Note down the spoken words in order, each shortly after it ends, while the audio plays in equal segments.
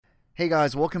Hey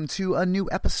guys, welcome to a new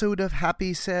episode of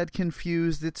Happy, Sad,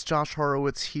 Confused. It's Josh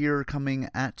Horowitz here, coming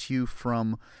at you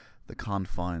from the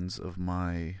confines of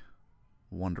my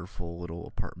wonderful little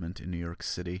apartment in New York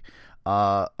City.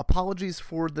 Apologies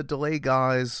for the delay,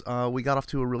 guys. We got off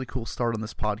to a really cool start on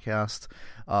this podcast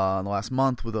in the last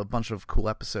month with a bunch of cool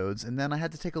episodes, and then I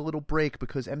had to take a little break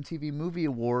because MTV Movie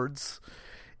Awards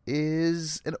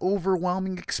is an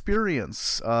overwhelming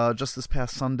experience. Just this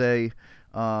past Sunday,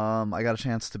 I got a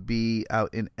chance to be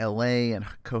out in LA and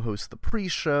co-host the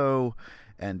pre-show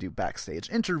and do backstage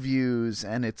interviews,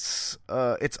 and it's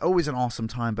always an awesome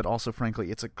time, but also,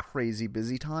 frankly, it's a crazy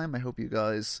busy time. I hope you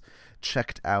guys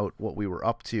checked out what we were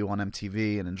up to on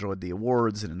MTV and enjoyed the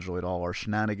awards and enjoyed all our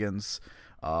shenanigans.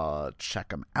 Check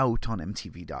them out on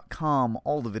MTV.com.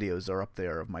 All the videos are up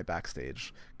there of my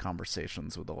backstage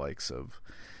conversations with the likes of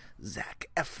Zac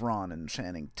Efron and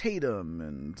Channing Tatum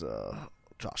and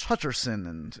Josh Hutcherson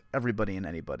and everybody and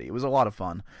anybody. It was a lot of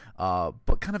fun,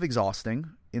 but kind of exhausting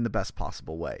in the best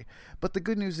possible way. But the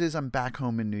good news is I'm back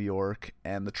home in New York,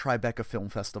 and the Tribeca Film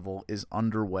Festival is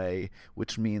underway,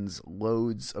 which means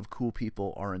loads of cool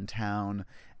people are in town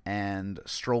and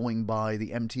strolling by the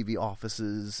MTV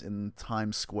offices in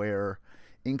Times Square,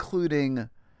 including,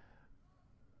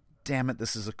 damn it,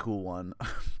 this is a cool one,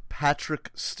 Patrick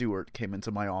Stewart came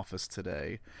into my office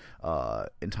today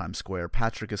in Times Square.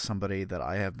 Patrick is somebody that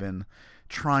I have been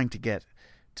trying to get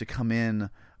to come in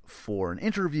for an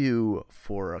interview,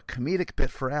 for a comedic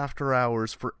bit for After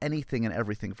Hours, for anything and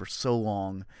everything for so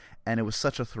long, and it was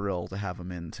such a thrill to have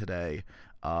him in today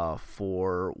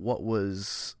for what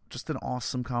was just an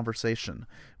awesome conversation.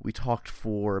 We talked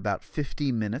for about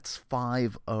 50 minutes,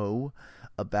 50,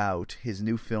 about his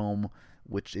new film,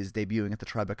 which is debuting at the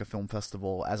Tribeca Film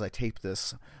Festival. As I tape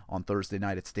this on Thursday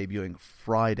night, it's debuting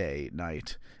Friday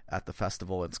night at the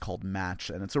festival. It's called Match,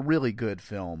 and it's a really good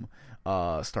film,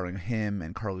 starring him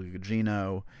and Carla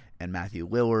Gugino and Matthew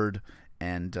Lillard,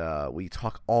 and we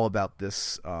talk all about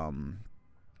this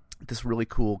this really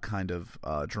cool kind of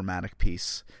dramatic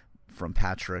piece from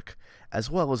Patrick, as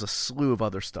well as a slew of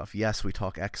other stuff. Yes, we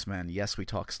talk X-Men. Yes, we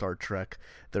talk Star Trek.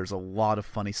 There's a lot of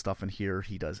funny stuff in here.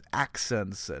 He does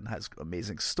accents and has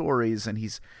amazing stories, and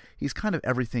he's kind of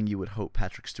everything you would hope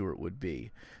Patrick Stewart would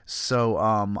be. So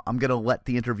I'm going to let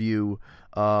the interview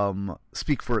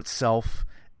speak for itself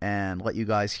and let you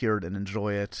guys hear it and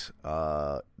enjoy it.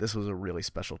 This was a really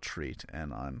special treat,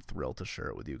 and I'm thrilled to share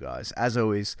it with you guys. As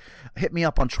always, hit me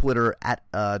up on Twitter at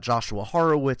Joshua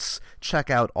Horowitz.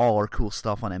 Check out all our cool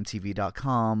stuff on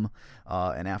MTV.com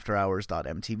and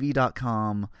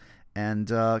AfterHours.mtv.com.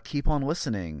 And keep on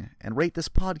listening. And rate this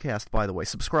podcast, by the way.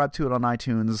 Subscribe to it on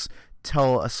iTunes.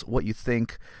 Tell us what you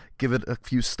think. Give it a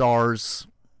few stars.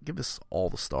 Give us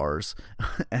all the stars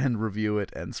and review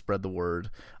it and spread the word.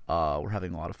 We're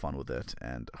having a lot of fun with it,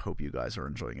 and hope you guys are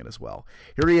enjoying it as well.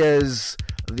 Here he is,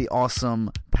 the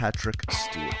awesome Patrick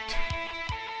Stewart.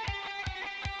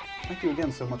 Thank you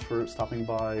again so much for stopping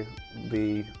by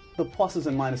the pluses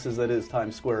and minuses that is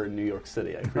Times Square in New York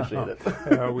City. I appreciate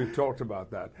it. We've talked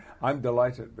about that. I'm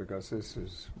delighted because this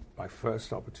is my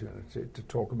first opportunity to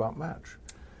talk about Match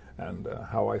and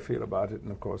how I feel about it,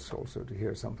 and of course also to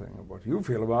hear something of what you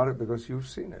feel about it because you've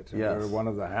seen it. Yes. You're one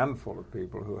of the handful of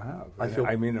people who have.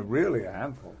 Really a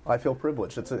handful. I feel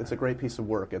privileged. It's a great piece of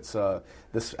work. It's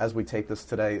this, as we tape this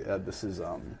today, this is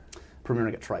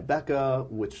premiering at Tribeca,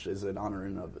 which is an honor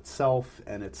in and of itself,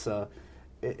 and it's a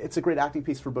great acting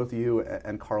piece for both you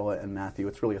and Carla and Matthew.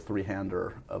 It's really a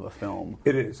three-hander of a film.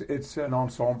 It is. It's an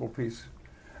ensemble piece,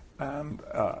 and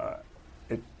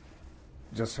it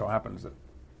just so happens that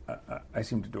I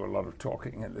seem to do a lot of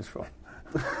talking in this film.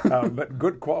 But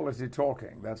good quality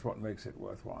talking, that's what makes it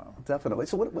worthwhile. Definitely.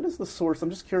 So what is the source? I'm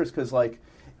just curious because, like,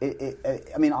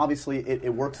 I mean, obviously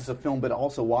it works as a film, but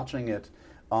also watching it,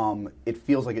 it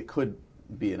feels like it could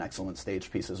be an excellent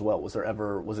stage piece as well. Was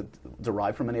it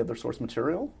derived from any other source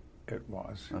material? It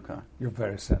was. Okay. You're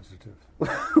very sensitive.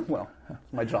 Well,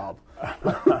 it's my job.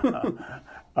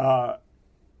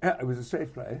 It was a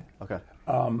stage play. Okay.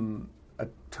 A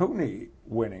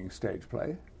Tony-winning stage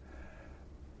play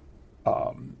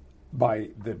by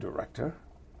the director,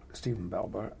 Steven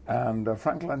Belber, and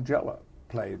Frank Langella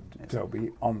played Toby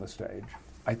on the stage,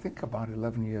 I think about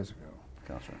 11 years ago.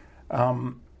 Gotcha.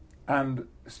 And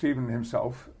Steven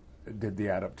himself did the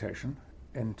adaptation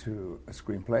into a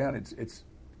screenplay, and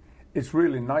it's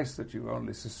really nice that you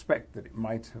only suspect that it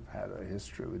might have had a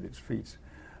history with its feet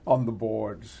on the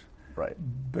boards. Right.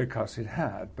 Because it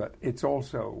had, but it's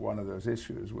also one of those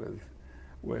issues with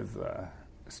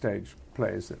stage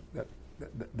plays that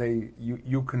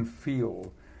you can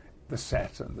feel the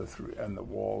set and the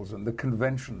walls and the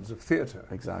conventions of theatre.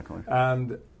 Exactly.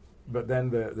 And But then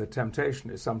the temptation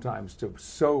is sometimes to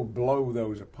so blow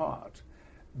those apart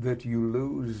that you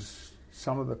lose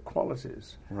some of the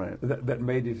qualities that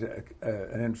made it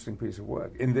an interesting piece of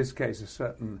work. In this case, a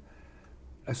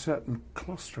certain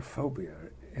claustrophobia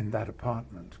in that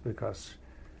apartment, because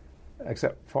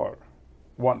except for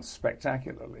once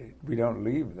spectacularly, we don't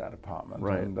leave that apartment,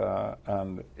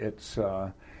 and it's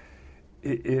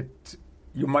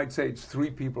you might say it's three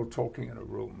people talking in a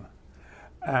room,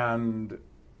 and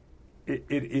it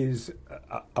is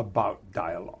about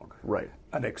dialogue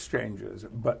and exchanges,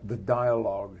 but the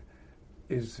dialogue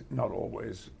is not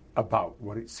always about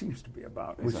what it seems to be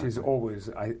about, which is always,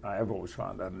 I have always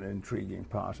found that an intriguing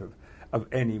part of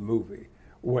any movie,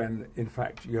 when in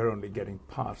fact you're only getting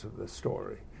part of the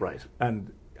story. Right.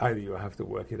 And either you have to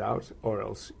work it out, or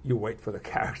else you wait for the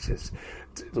characters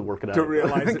to work it out, to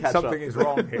realize that something is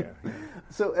wrong here.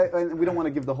 So, and we don't want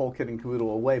to give the whole kit and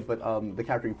caboodle away, but the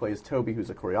character he plays, Toby, who's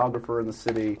a choreographer in the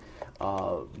city,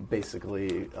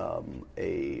 basically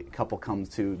a couple comes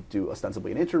to do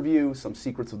ostensibly an interview. Some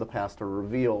secrets of the past are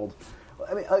revealed.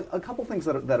 I mean, a couple things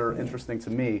that are interesting to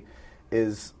me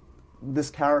is this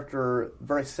character,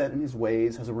 very set in his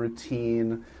ways, has a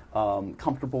routine,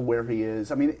 comfortable where he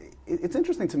is. I mean, it's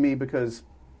interesting to me because,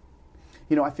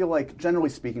 you know, I feel like, generally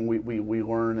speaking, we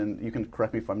learn, and you can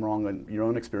correct me if I'm wrong in your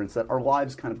own experience, that our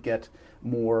lives kind of get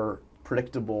more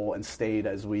predictable and staid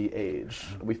as we age.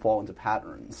 We fall into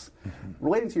patterns.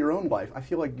 Relating to your own life, I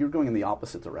feel like you're going in the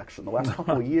opposite direction. The last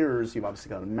couple of years, you've obviously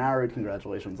gotten married.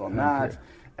 Congratulations on that.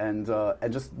 And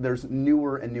just there's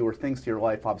newer and newer things to your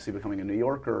life, obviously becoming a New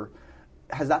Yorker.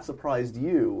 Has that surprised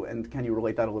you, and can you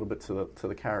relate that a little bit to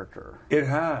the character? It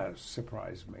has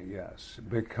surprised me, yes,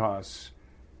 because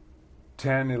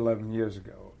 10, 11 years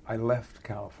ago, I left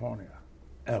California,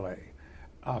 LA,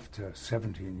 after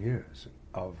 17 years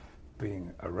of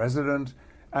being a resident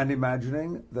and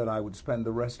imagining that I would spend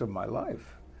the rest of my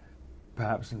life,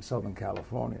 perhaps in Southern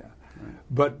California.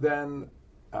 But then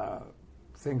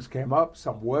things came up,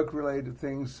 some work-related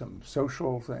things, some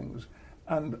social things,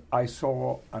 and I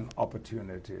saw an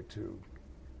opportunity to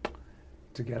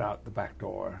get out the back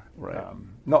door.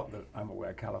 Not that I'm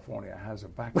aware California has a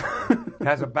back door. It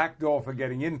has a back door for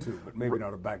getting into, but maybe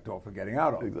not a back door for getting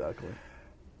out of. Exactly.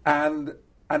 And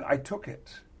I took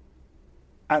it.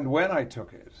 And when I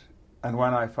took it, and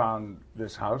when I found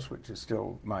this house, which is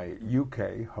still my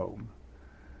UK home,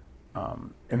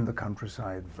 in the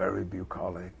countryside, very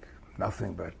bucolic,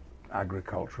 nothing but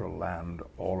agricultural land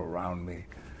all around me,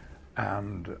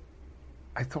 and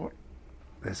I thought,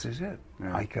 this is it.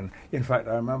 I can. In fact,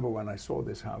 I remember when I saw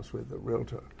this house with the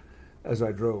realtor, as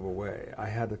I drove away, I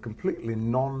had a completely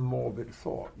non-morbid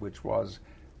thought, which was,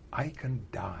 I can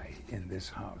die in this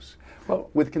house. Well,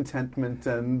 with contentment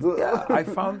and I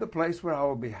found the place where I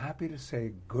will be happy to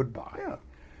say goodbye.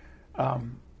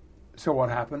 So what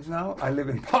happens now? I live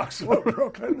in Park Slope,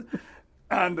 Brooklyn,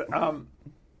 and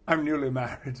I'm newly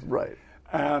married. Right.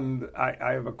 And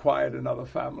I have acquired another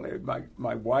family,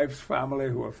 my wife's family,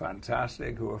 who are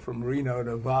fantastic, who are from Reno,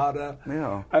 Nevada.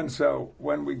 Yeah. And so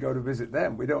when we go to visit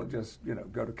them, we don't just,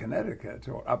 go to Connecticut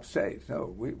or upstate.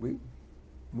 No,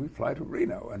 we fly to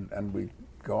Reno and we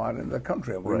go out in the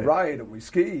country and we ride and we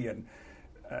ski. And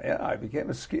I became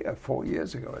a skier 4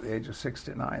 years ago at the age of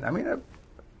 69. I mean,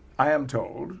 I am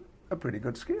told, a pretty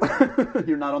good skier.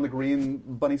 You're not on the green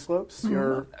bunny slopes?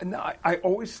 You're... No, I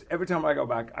always, every time I go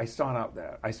back, I start out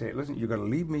there. I say, listen, you're going to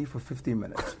leave me for 15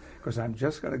 minutes because I'm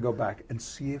just going to go back and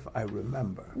see if I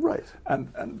remember. Right.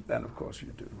 And then, of course,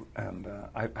 you do. And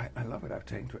I love it. I've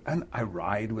taken to it. And I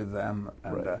ride with them.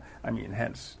 And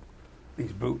hence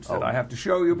these boots that I have to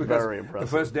show you, because the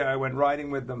first day I went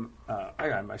riding with them, I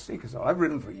got my sneakers on. I've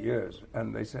ridden for years.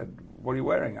 And they said, what are you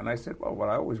wearing? And I said, well, what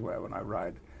I always wear when I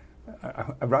ride.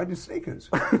 I ride in sneakers.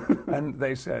 And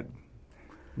they said,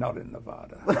 not in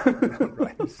Nevada. I don't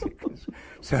ride in sneakers.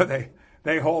 So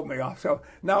they hauled me off. So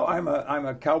now I'm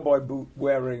a cowboy boot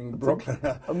wearing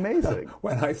Brooklyner. Amazing.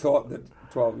 When I thought that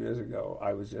 12 years ago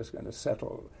I was just going to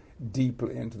settle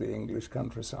deeply into the English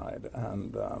countryside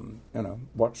and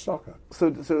watch soccer. So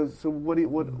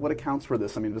what accounts for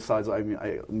this? I mean, besides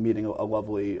meeting a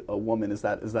lovely woman, is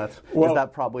that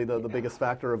probably the biggest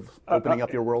factor of opening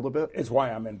up your world a bit? It's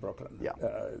why I'm in Brooklyn. Yeah.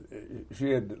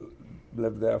 She had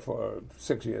lived there for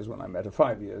 6 years when I met her,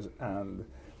 5 years, and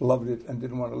loved it and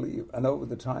didn't want to leave. And over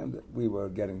the time that we were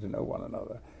getting to know one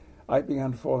another, I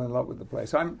began to fall in love with the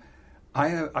place.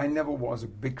 I never was a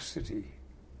big city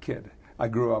kid. I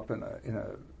grew up in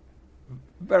a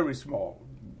very small,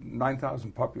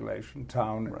 9,000 population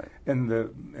town in the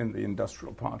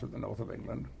industrial part of the north of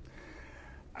England,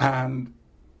 and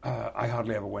I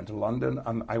hardly ever went to London,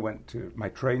 and my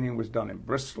training was done in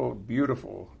Bristol,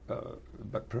 beautiful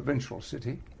but provincial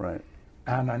city. Right.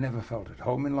 And I never felt at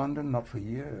home in London, not for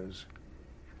years.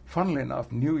 Funnily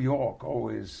enough, New York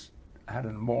always had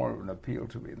more of an appeal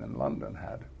to me than London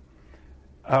had.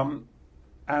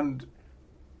 And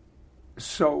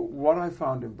so what I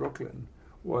found in Brooklyn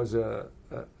was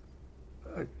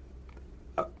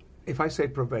if I say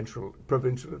provincial,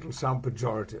 it'll sound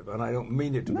pejorative, and I don't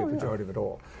mean it to be pejorative at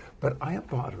all. But I am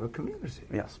part of a community.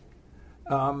 Yes.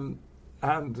 And,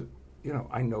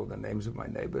 I know the names of my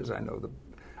neighbors. I know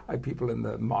people in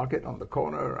the market on the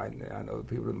corner. I know the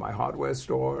people in my hardware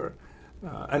store.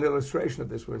 An illustration of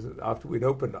this was that after we'd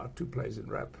opened our 2 plays in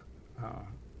Rep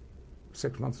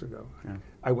 6 months ago,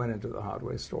 I went into the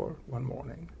hardware store one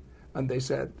morning, and they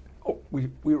said, "Oh, we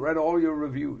read all your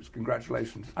reviews.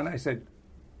 Congratulations." And I said,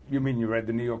 "You mean you read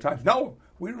the New York Times?" "No,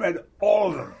 we read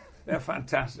all of them. They're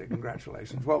fantastic.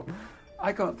 Congratulations." Well,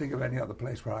 I can't think of any other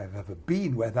place where I've ever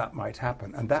been where that might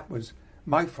happen, and that was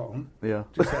my phone. Yeah.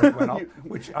 Just as it went off,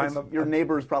 which your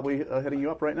neighbor's probably hitting you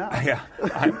up right now. Yeah,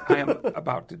 I am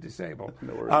about to disable.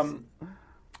 No worries.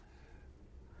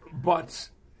 But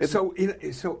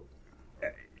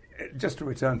just to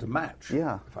return to Match,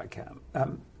 if I can.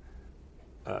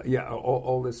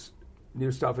 All this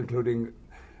new stuff, including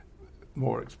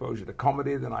more exposure to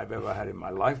comedy than I've ever had in my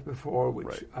life before,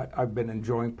 which I've been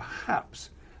enjoying,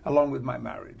 perhaps, along with my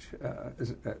marriage,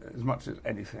 as much as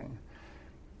anything.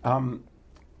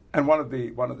 And one of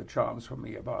the charms for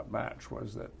me about Match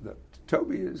was that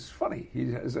Toby is funny.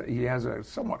 He has a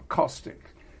somewhat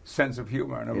caustic sense of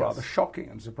humor and a rather shocking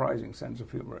and surprising sense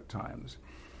of humor at times.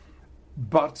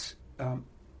 But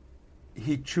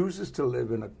he chooses to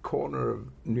live in a corner of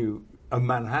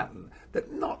Manhattan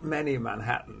that not many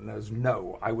Manhattaners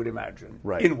know, I would imagine.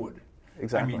 Right. Inwood.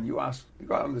 Exactly. I mean, you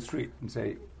go out on the street and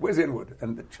say, "Where's Inwood?"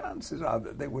 And the chances are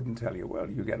that they wouldn't tell you. Well,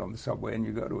 you get on the subway and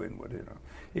you go to Inwood.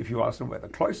 If you ask them where the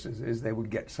Cloisters is, they would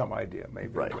get some idea,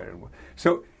 maybe. Right. Where Inwood.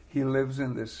 So he lives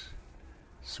in this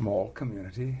small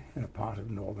community in a part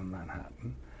of northern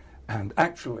Manhattan. And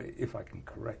actually, if I can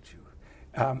correct you,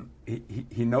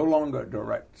 he no longer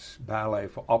directs ballet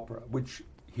for opera, which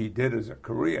he did as a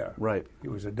career. Right. He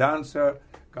was a dancer,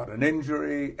 got an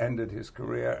injury, ended his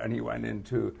career, and he went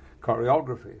into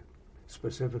choreography,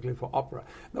 specifically for opera.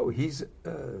 No, he's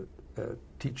a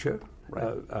teacher,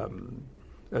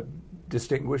 a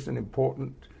distinguished and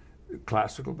important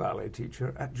classical ballet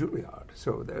teacher at Juilliard.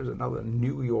 So there's another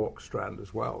New York strand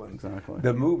as well. And exactly.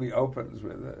 The movie opens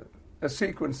with a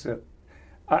sequence that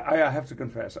I have to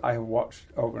confess I have watched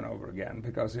over and over again,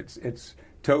 because it's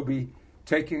Toby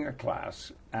taking a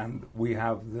class, and we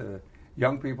have the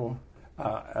young people,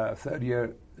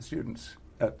 third-year students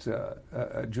at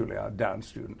Juilliard, dance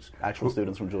students. Actual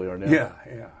students from Juilliard, yeah.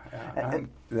 And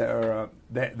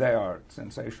they are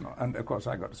sensational. And, of course,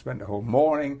 I got to spend a whole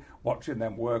morning watching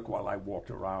them work while I walked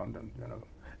around and,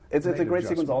 It's a great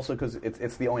sequence also because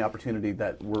it's the only opportunity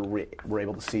that we're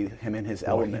able to see him in his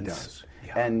elements. He does.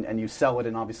 Yeah. And you sell it,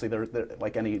 and obviously there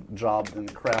like any job in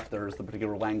the craft, there's the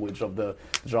particular language of the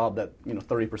job that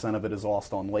 30% of it is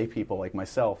lost on lay people like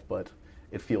myself, but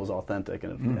it feels authentic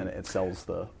and it sells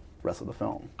the rest of the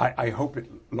film. I hope it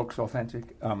looks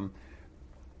authentic.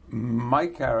 My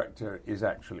character is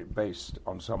actually based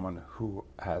on someone who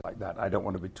has like that. I don't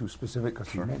want to be too specific because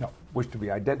he may not wish to be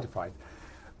identified.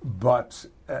 But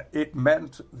it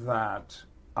meant that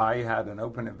I had an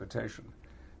open invitation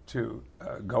to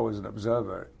go as an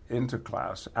observer into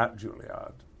class at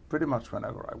Juilliard pretty much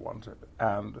whenever I wanted.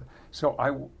 And so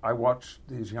I watched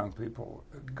these young people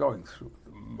going through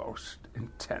the most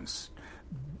intense,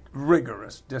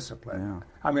 rigorous discipline. Yeah.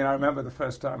 I mean, I remember the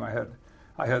first time I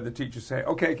heard the teacher say,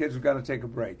 "Okay, kids, we've got to take a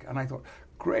break." And I thought,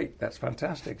 great, that's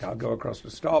fantastic. I'll go across to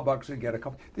Starbucks and get a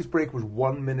coffee. This break was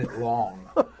 1 minute long.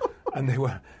 And they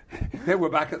were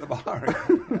back at the bar.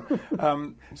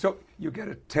 So you get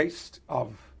a taste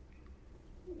of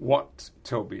what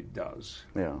Toby does,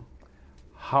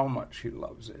 how much he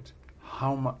loves it,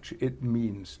 how much it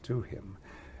means to him.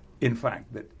 In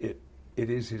fact, that it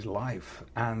is his life,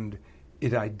 and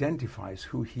it identifies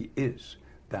who he is,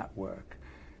 that work.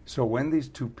 So when these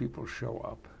two people show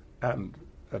up, and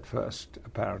at first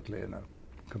apparently in a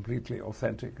completely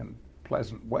authentic and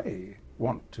pleasant way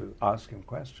want to ask him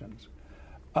questions,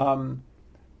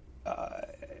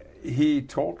 he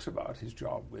talks about his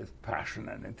job with passion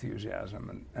and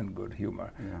enthusiasm and good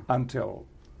humor until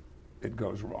it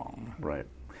goes wrong. Right.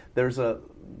 There's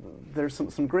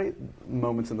some great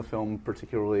moments in the film,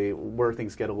 particularly where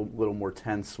things get a little more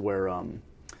tense, where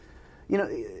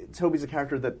Toby's a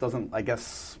character that doesn't, I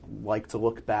guess, like to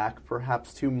look back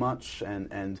perhaps too much,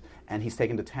 and he's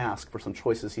taken to task for some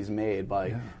choices he's made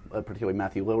by particularly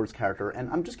Matthew Lillard's character. And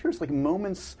I'm just curious, like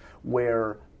moments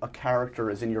where a character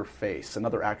is in your face,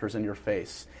 another actor is in your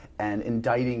face, and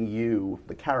indicting you,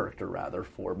 the character rather,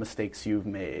 for mistakes you've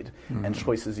made and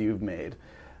choices you've made.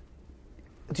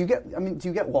 Do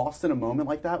you get lost in a moment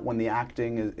like that when the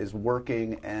acting is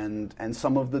working and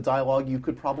some of the dialogue you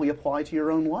could probably apply to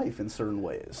your own life in certain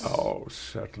ways? Oh,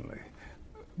 certainly.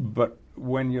 But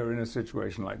when you're in a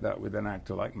situation like that with an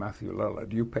actor like Matthew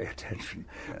Lillard, you pay attention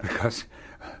because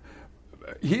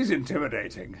he's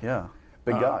intimidating. Yeah,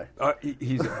 big guy.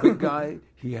 He's a big guy.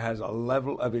 He has a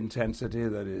level of intensity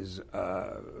that is,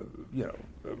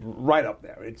 right up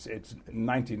there. It's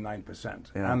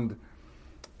 99%. Yeah. And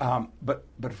but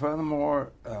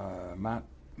furthermore, Matt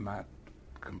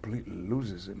completely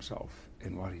loses himself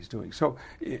in what he's doing. So,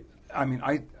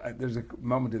 there's a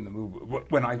moment in the movie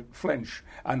when I flinch,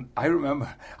 and I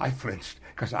remember I flinched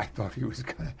because I thought he was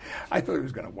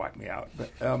gonna wipe me out. But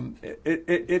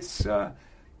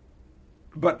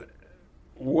but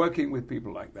working with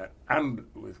people like that, and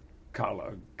with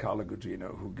Carla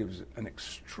Gugino, who gives an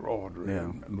extraordinary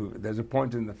movie. There's a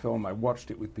point in the film, I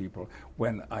watched it with people,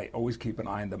 when I always keep an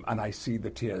eye on them, and I see the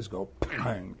tears go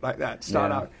bang, like that,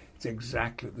 start out. It's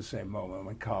exactly the same moment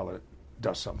when Carla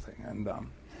does something.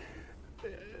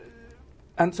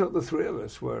 And so the three of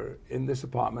us were in this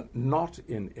apartment, not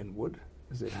in Inwood,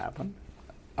 as it happened.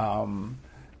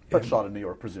 But shot in New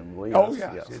York, presumably. Oh,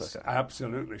 yes. It's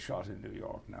absolutely shot in New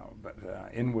York now. But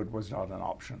Inwood was not an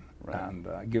option. Right. And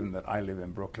given that I live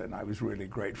in Brooklyn, I was really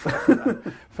grateful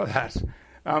for that.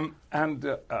 And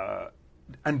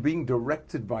being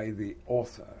directed by the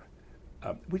author,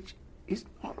 which is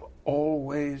not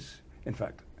always... In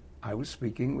fact, I was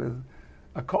speaking with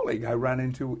a colleague I ran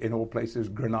into, in all places,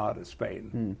 Granada,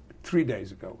 Spain, 3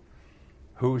 days ago,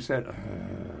 who said,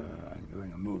 I'm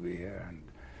doing a movie here, and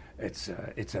it's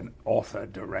an author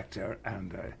director,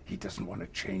 and he doesn't want to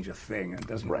change a thing and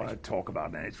doesn't want to talk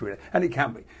about it. And he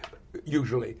can be.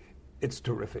 Usually, it's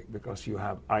terrific because you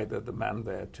have either the man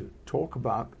there to talk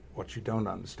about what you don't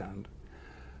understand,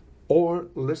 or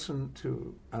listen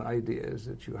to ideas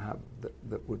that you have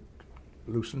that would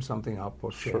loosen something up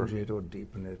or change it or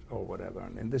deepen it or whatever.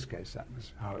 And in this case, that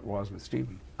was how it was with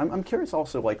Stephen. I'm curious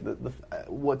also, like,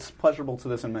 what's pleasurable to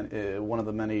this, and one of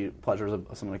the many pleasures of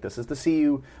something like this, is to see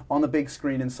you on the big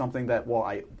screen in something that, while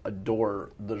I adore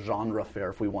the genre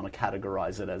fare, if we want to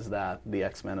categorize it as that, the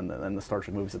X-Men and the Star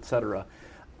Trek movies, etc.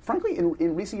 Frankly,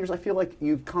 in recent years, I feel like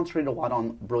you've concentrated a lot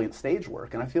on brilliant stage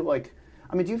work, and I feel like,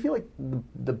 do you feel like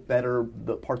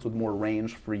the parts with more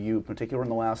range for you, in particular in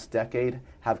the last decade,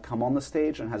 have come on the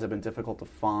stage, and has it been difficult to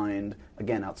find,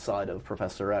 again, outside of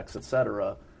Professor X,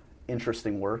 etc.,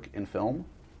 interesting work in film?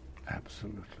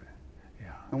 Absolutely,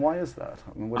 yeah. And why is that?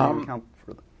 What do you account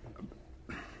for that?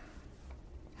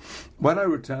 When I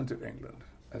returned to England,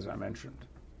 as I mentioned,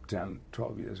 10,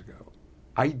 12 years ago,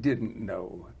 I didn't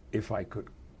know if I could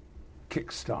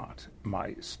kickstart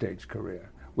my stage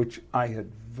career, which I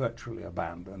had virtually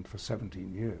abandoned for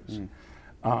 17 years.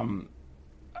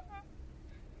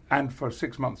 And for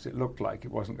 6 months it looked like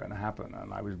it wasn't going to happen,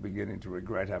 and I was beginning to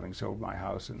regret having sold my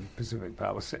house in Pacific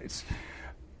Palisades.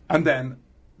 And then,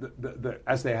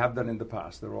 as they have done in the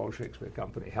past, the Royal Shakespeare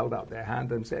Company held out their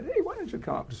hand and said, hey, why don't you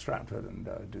come up to Stratford and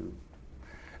do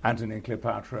Antony and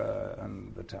Cleopatra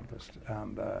and The Tempest?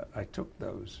 And I took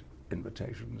those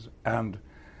invitations, and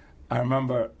I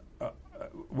remember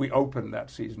we opened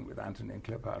that season with Antony and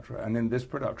Cleopatra, and in this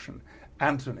production,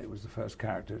 Antony was the first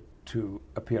character to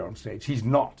appear on stage. He's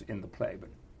not in the play, but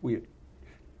we had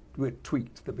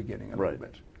tweaked the beginning a little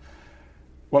bit.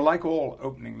 Well, like all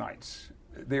opening nights,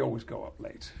 they always go up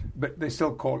late, but they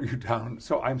still call you down.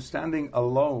 So I'm standing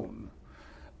alone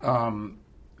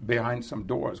behind some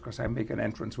doors, because I make an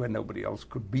entrance where nobody else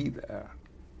could be there,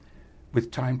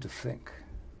 with time to think.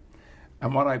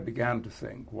 And what I began to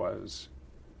think was,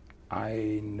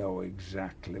 I know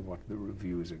exactly what the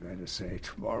reviews are going to say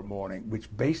tomorrow morning, which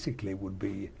basically would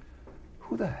be,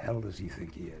 who the hell does he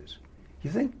think he is?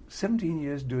 You think 17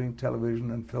 years doing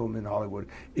television and film in Hollywood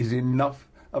is enough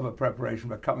of a preparation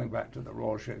for coming back to the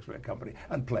Royal Shakespeare Company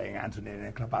and playing Antony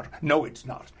and Cleopatra? No, it's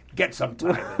not. Get some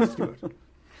time, let's do it.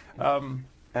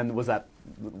 And was that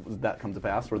come to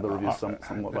pass? Were the reviews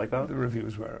somewhat like that? The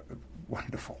reviews were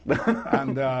wonderful.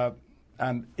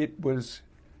 And it was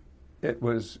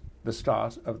the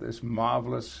start of this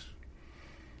marvelous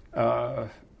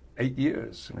 8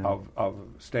 years of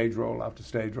stage role after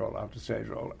stage role after stage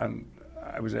role, and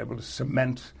I was able to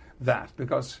cement that,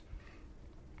 because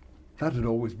that had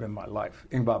always been my life.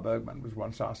 Ingmar Bergman was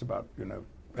once asked about,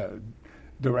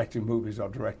 directing movies or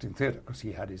directing theatre, because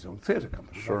he had his own theatre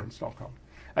company back in Stockholm.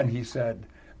 And he said,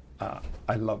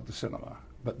 I love the cinema,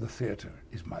 but the theatre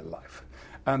is my life.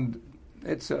 And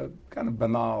it's a kind of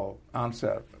banal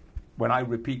answer when I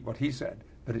repeat what he said,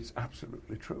 but it's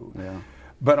absolutely true. Yeah.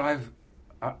 But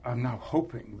I'm now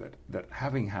hoping that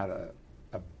having had a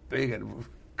big,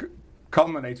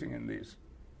 culminating in these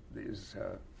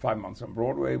 5 months on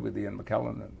Broadway with Ian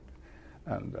McKellen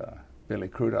and Billy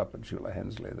Crudup and Sheila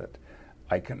Hensley, that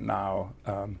I can now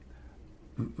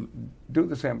do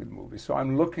the same with movies. So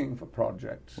I'm looking for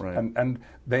projects, and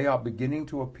they are beginning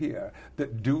to appear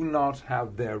that do not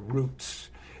have their roots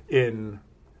in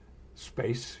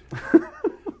space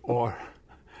or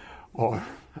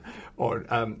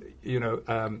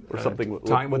something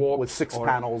with 6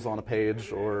 panels on a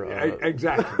page, or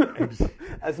exactly.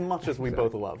 As much as we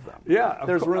both love them. Yeah,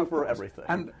 there's room for everything.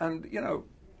 And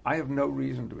I have no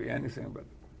reason to be anything but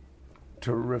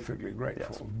terrifically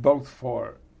grateful, both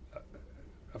for,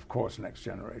 of course, Next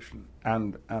Generation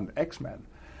and X-Men.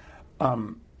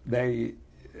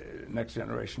 Next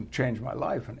Generation changed my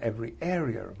life and every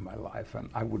area of my life, and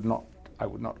I would not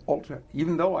alter,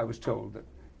 even though I was told that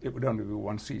it would only be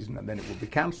 1 season and then it would be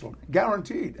cancelled.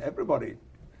 Guaranteed, everybody.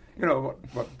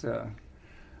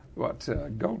 What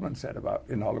Goldman said about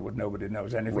in Hollywood, nobody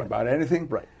knows anything about anything.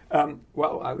 Right.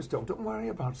 Well, I was told, don't worry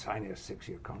about signing a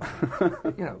 6-year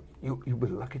contract. You'll be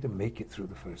lucky to make it through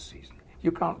the first season.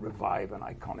 You can't revive an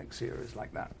iconic series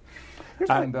like that.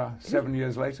 7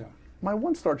 years later. My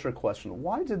one Star Trek question: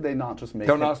 why did they not just make?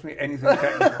 Don't ask me anything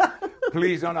technical.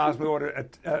 Please don't ask me what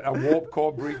a warp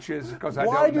core breach is, because I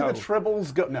don't know. Why do the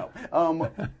Tribbles go? No.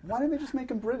 Why didn't they just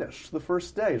make him British the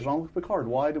first day, Jean-Luc Picard?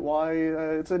 Why?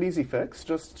 It's an easy fix.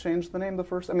 Just change the name the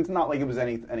first. I mean, it's not like it was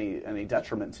any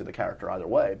detriment to the character either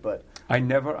way. But I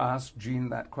never asked Gene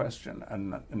that question,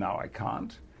 and now I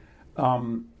can't.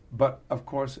 But of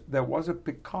course, there was a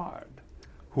Picard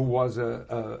who was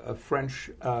a French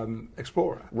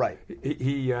explorer. Right.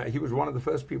 He was one of the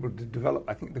first people to develop,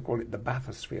 I think they call it the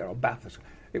bathysphere, or bathos.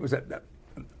 It was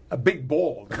a big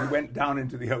ball that he went down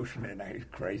into the ocean in. He's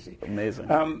crazy.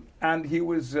 Amazing. And he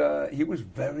was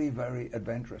very, very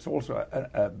adventurous. Also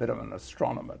a bit of an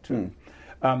astronomer too.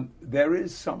 There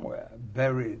is somewhere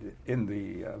buried in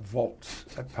the vaults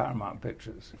at Paramount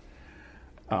Pictures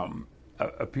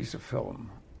a piece of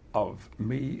film of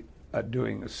me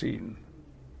doing a scene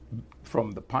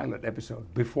from the pilot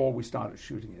episode before we started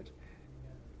shooting it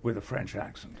with a French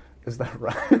accent. Is that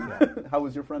right? Yeah. How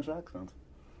was your French accent?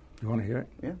 You want to hear it?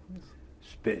 Yeah, please.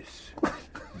 Space,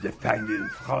 the final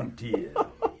frontier.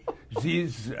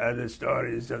 These are the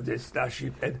stories of the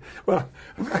Starship. Well,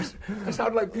 I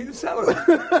sound like Peter Sellers.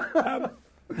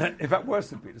 In fact,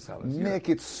 worse than Peter Sellers. Make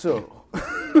it so.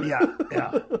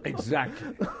 Yeah,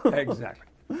 exactly.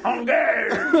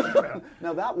 Engage!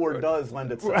 Now that word does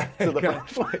lend itself to the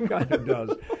French. It kind of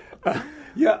does.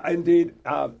 Yeah, indeed.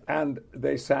 And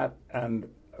they sat, and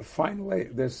finally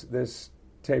this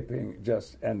taping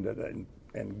just ended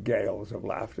in gales of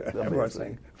laughter. Everyone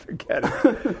saying, forget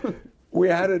it. We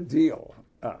had a deal.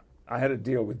 I had a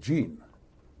deal with Gene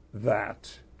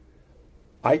that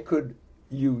I could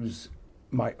use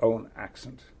my own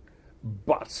accent,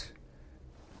 but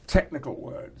technical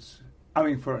words. I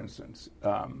mean, for instance,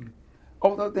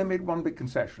 although they made one big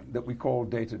concession that we call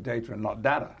data and not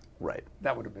data. Right.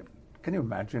 That would have been, can you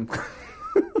imagine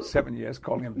 7 years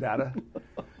calling him data?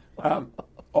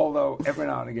 Although every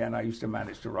now and again I used to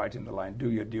manage to write in the line, do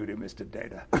your duty, Mr.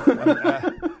 Data.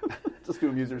 Just to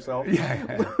amuse yourself.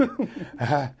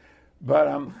 Yeah. But,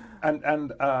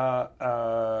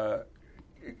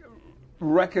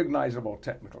 recognizable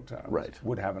technical terms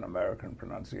would have an American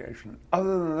pronunciation.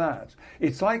 Other than that,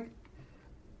 it's like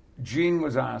Gene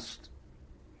was asked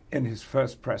in his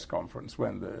first press conference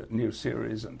when the new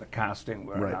series and the casting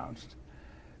were announced.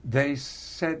 They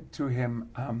said to him,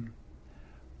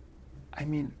 I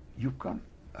mean, you've got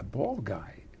a bald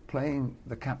guy playing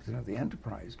the captain of the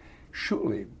Enterprise.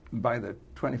 Surely, by the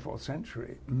 24th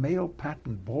century, male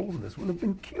pattern baldness will have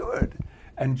been cured.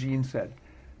 And Gene said,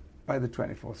 by the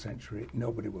 24th century,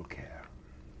 nobody will care.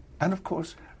 And of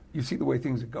course, you see the way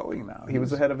things are going now. He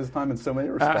was ahead of his time in so many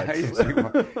respects. Yes,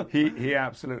 he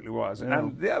absolutely was. Yeah.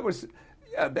 And there was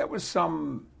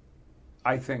some,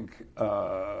 I think,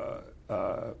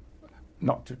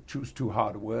 not to choose too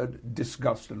hard a word,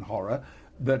 disgust and horror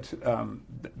that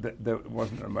there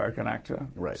wasn't an American actor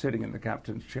sitting in the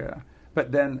captain's chair.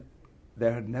 But then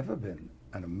there had never been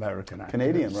an American actor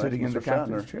sitting in the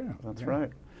captain's chair. That's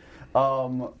right.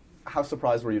 How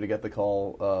surprised were you to get the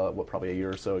call, probably a year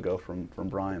or so ago from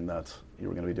Brian that you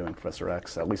were going to be doing Professor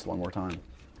X at least one more time.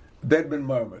 There'd been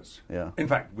murmurs. Yeah. In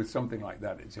fact, with something like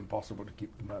that, it's impossible to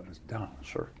keep the murmurs down.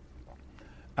 Sure.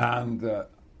 And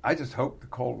I just hoped the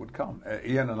call would come.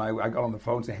 Ian and I got on the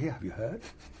phone and said, "Hey, have you heard?"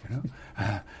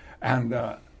 And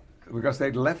because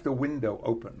they'd left a window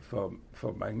open for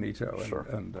Magneto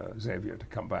and Xavier to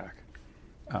come back.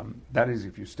 That is,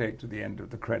 if you stayed to the end of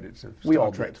the credits of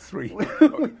Star Trek 3.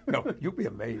 No, you'd be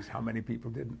amazed how many people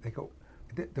didn't. They go,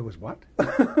 "There was what?"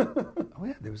 Oh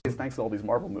yeah, there was. Thanks to all these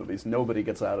Marvel movies, nobody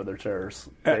gets out of their chairs.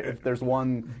 If there's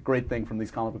one great thing from these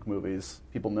comic book movies,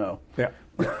 people know. Yeah,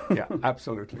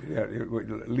 absolutely. Yeah,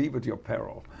 leave at your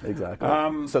peril. Exactly.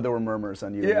 So there were murmurs,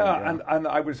 and you. Yeah, and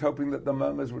I was hoping that the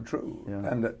murmurs were true,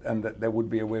 and that there would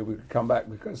be a way we could come back,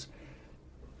 because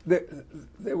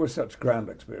they were such grand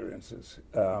experiences.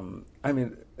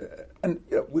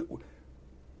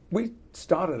 We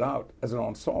started out as an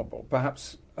ensemble,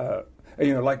 perhaps,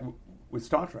 like with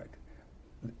Star Trek.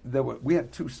 We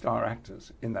had 2 star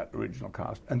actors in that original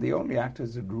cast, and the only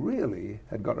actors that really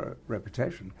had got a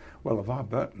reputation, LeVar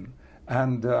Burton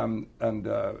and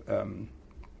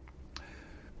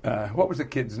what was the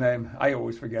kid's name? I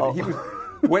always forget it. He was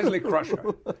Wesley Crusher.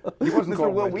 He wasn't Mr.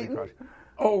 called Will Wesley Wheaton? Crusher.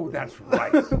 Oh, that's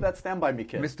right. That's Stand By Me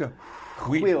Kid. Mr.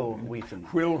 Will Wheaton.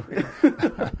 Will.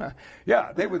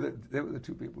 Yeah, they were the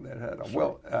 2 people that heard of.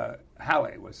 Sure. Well,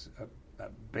 Halle was a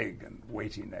big and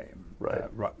weighty name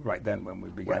right then when we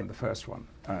began the first one,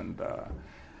 and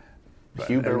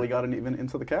Hugh barely got even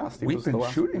into the cast. We've been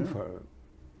shooting for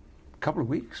a couple of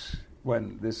weeks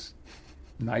when this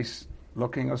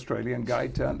nice-looking Australian guy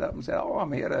turned up and said, "Oh,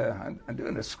 I'm here I'm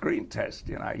doing a screen test.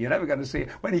 You're never going to see it."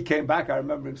 When he came back, I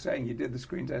remember him saying he did the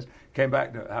screen test, came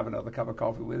back to have another cup of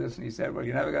coffee with us, and he said, "Well,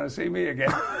 you're never going to see me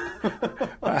again."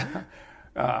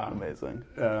 Amazing.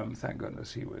 Thank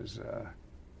goodness he was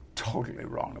totally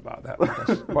wrong about that,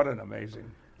 because what an amazing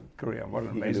career, what an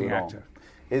amazing actor.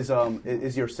 Is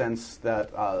your sense that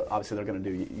obviously they're going to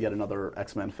do yet another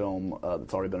X-Men film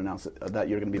that's already been announced, that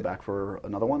you're going to be back for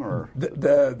another one, or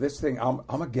this thing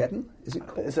Armageddon, is it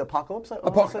called? Is it Apocalypse?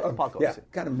 Apocalypse. Yeah,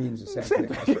 kind of means the same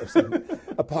thing. I should have said.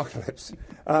 Apocalypse.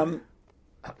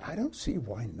 I don't see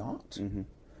why not.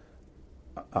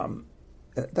 Mm-hmm.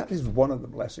 That is one of the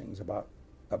blessings about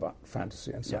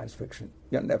fantasy and science fiction.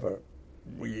 You're never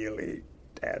really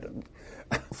dead.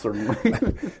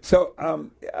 Certainly. So,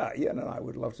 Ian and I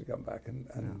would love to come back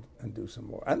and do some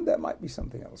more. And there might be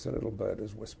something else. A little bird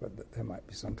has whispered that there might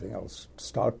be something else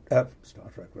Star Trek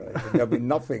related. There'll be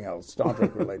nothing else Star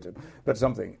Trek related, but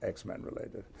something X-Men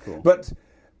related. Cool. But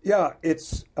yeah,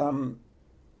 it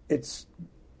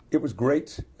was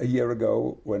great a year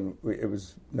ago when it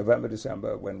was November,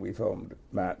 December when we filmed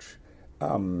Match,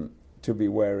 to be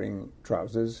wearing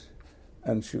trousers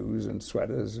and shoes and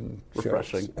sweaters and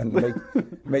shirts and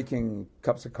making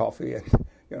cups of coffee and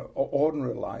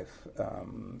ordinary life,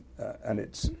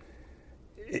 and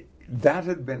that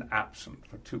had been absent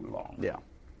for too long. Yeah.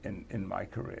 In my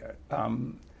career,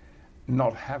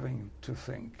 not having to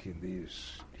think in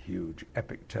these huge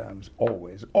epic terms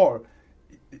always, or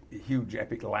huge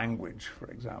epic language, for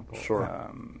example. Sure.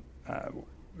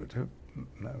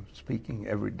 Speaking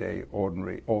everyday,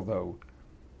 ordinary, although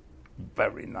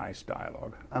very nice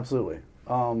dialogue. Absolutely.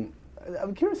 I'm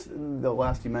curious,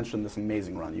 you mentioned this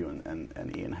amazing run you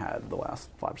and Ian had the last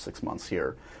 5 or 6 months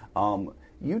here.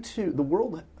 You two, the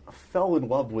world fell in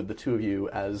love with the two of you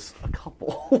as a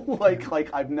couple,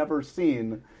 like I've never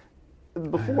seen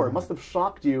before. It must have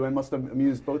shocked you and must have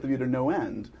amused both of you to no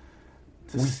end.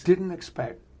 We didn't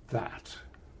expect that.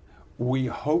 We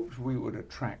hoped we would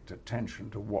attract attention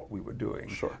to what we were doing.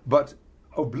 Sure. But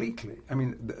obliquely, I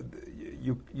mean,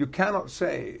 you cannot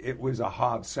say it was a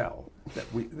hard sell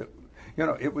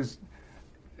it was.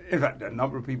 In fact, a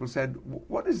number of people said,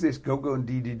 "What is this Gogo and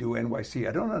Dee Dee do NYC?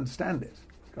 I don't understand it,"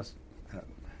 because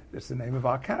it's the name of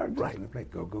our characters, right? And they play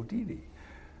Gogo Dee Dee.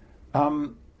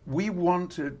 We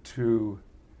wanted to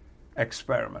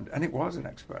experiment, and it was an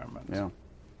experiment. Yeah.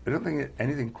 I don't think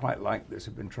anything quite like this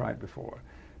had been tried before,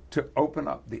 to open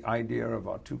up the idea of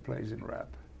our 2 plays in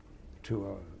rep to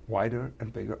a wider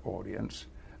and bigger audience,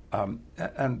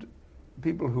 and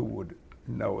people who would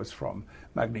know us from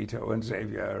Magneto and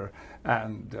Xavier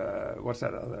and what's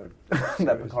that other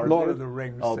Lord of the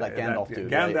Rings? Oh, that Gandalf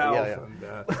dude. Gandalf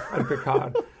and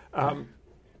Picard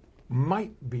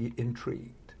might be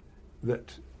intrigued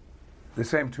that the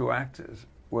same 2 actors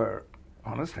were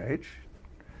on a stage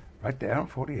right there on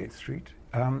 48th Street.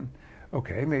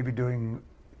 Maybe doing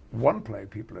one play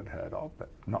people had heard of, but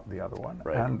not the other one.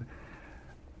 Right. And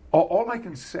all I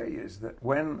can say is that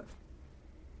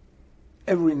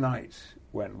every night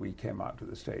when we came out to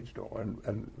the stage door,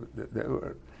 and there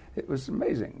were It was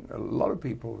amazing. A lot of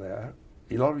people there,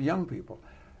 a lot of young people.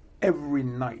 Every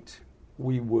night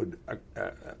we would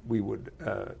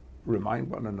remind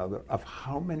one another of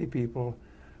how many people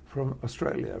from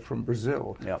Australia, from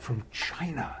Brazil, from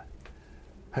China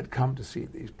had come to see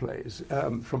these plays,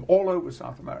 from all over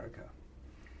South America.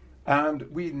 And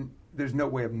there's no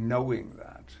way of knowing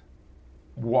that,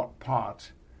 what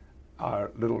part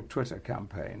our little Twitter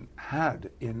campaign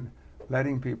had in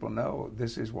letting people know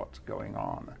this is what's going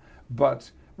on.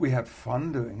 But we had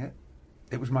fun doing it.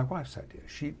 It was my wife's idea.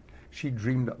 She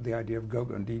dreamed up the idea of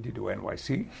Gogo and Didi to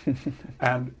NYC.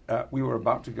 And we were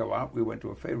about to go out. We went to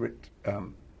a favorite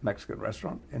Mexican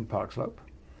restaurant in Park Slope,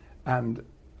 and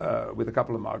with a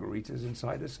couple of margaritas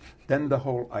inside us. Then the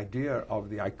whole idea of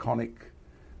the iconic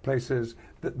places,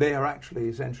 that they are actually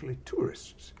essentially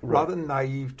tourists, rather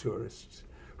naive tourists,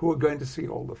 who are going to see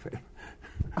all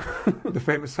the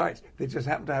famous sites. They just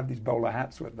happen to have these bowler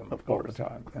hats with them all the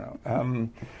time. You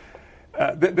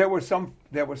know, there were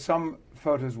some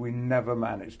photos we never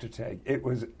managed to take. It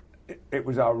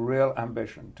was our real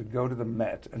ambition to go to the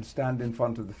Met and stand in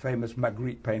front of the famous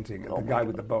Magritte painting of the guy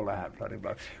with the bowler hat floating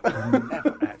below. We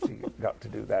never actually got to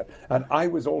do that. And I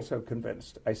was also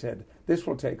convinced. I said, this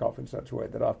will take off in such a way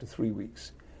that after 3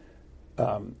 weeks,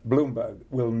 Bloomberg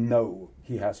will know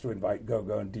he has to invite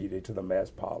Gogo and Didi to the mayor's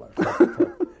parlor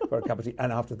for a cup of tea.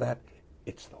 And after that,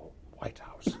 it's the White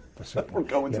House. For certain. We're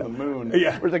going to the moon.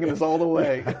 Yeah. We're taking this all the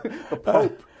way. The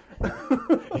Pope.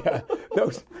 Yeah,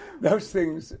 those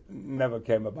things never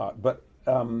came about, but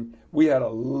we had a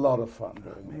lot of fun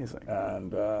doing Amazing.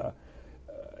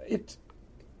 It.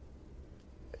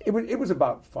 And it was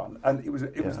about fun, and it was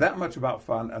that much about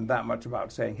fun and that much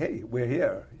about saying, hey, we're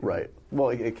here. Right. Well,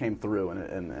 it came through,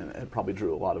 and it probably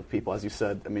drew a lot of people, as you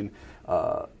said. I mean,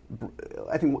 I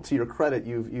think to your credit,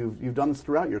 you've done this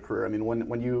throughout your career. I mean,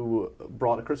 when you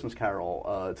brought A Christmas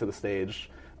Carol to the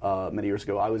stage many years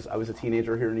ago, I was a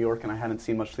teenager here in New York, and I hadn't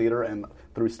seen much theater. And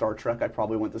through Star Trek, I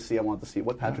wanted to see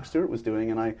what Patrick Stewart was doing,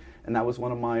 and that was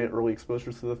one of my early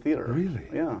exposures to the theater. Really?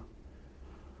 Yeah.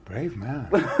 Brave man.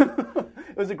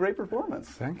 It was a great performance.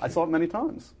 Thank you. I saw it many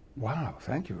times. Wow,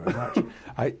 thank you very much.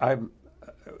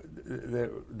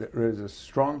 There is a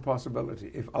strong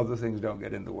possibility, if other things don't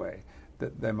get in the way,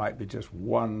 that there might be just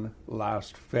one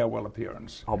last farewell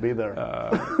appearance. I'll be there.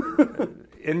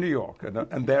 In New York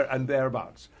and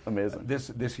thereabouts. Amazing.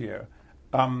 This year.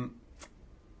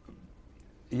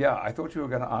 Yeah, I thought you were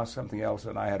going to ask something else,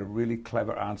 and I had a really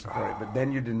clever answer for it, but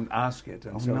then you didn't ask it.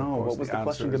 And so, no, what was the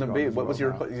question going to be? What was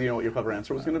your, what your clever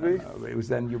answer was going to be? It was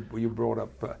then you brought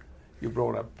up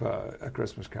A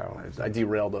Christmas Carol. I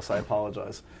derailed us. I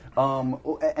apologize.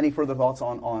 Any further thoughts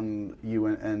on you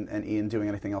and Ian doing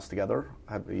anything else together?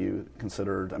 Have you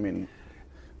considered? I mean,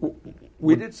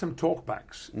 we did some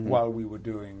talkbacks while we were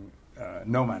doing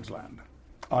No Man's Land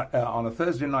on a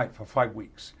Thursday night for 5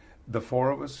 weeks. The four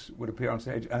of us would appear on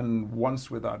stage, and once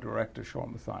with our director,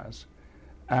 Sean Mathias.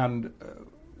 And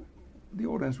the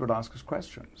audience would ask us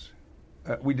questions.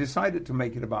 We decided to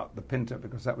make it about The Pinter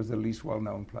because that was the least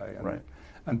well-known play. And, right.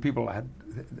 And people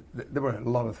there were a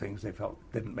lot of things they felt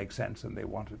didn't make sense and they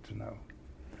wanted to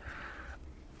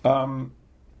know.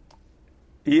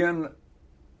 Ian,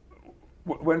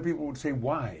 when people would say,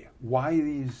 why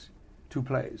these two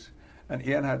plays? And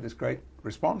Ian had this great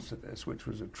response to this, which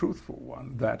was a truthful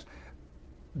one, that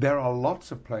there are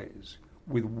lots of plays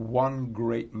with one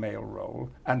great male role,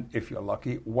 and if you're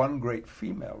lucky, one great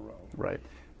female role. Right.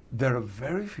 There are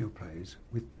very few plays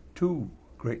with two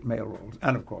great male roles,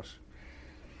 and of course,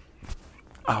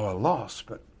 our loss,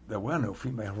 but there were no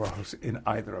female roles in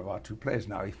either of our two plays.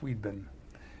 Now, if we'd been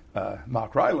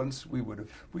Mark Rylance, we would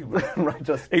have right,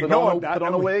 just ignored that. Put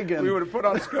on a wig, and we would have put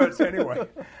on skirts anyway.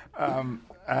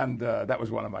 And that was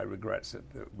one of my regrets that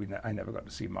I never got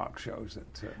to see Mark's shows.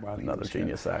 While he another was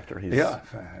genius here. actor. Yeah,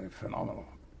 phenomenal.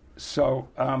 So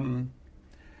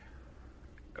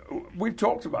we've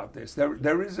talked about this.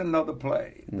 There is another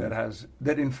play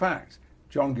that in fact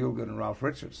John Gielgud and Ralph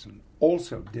Richardson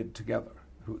also did together.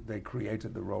 They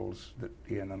created the roles that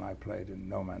Ian and I played in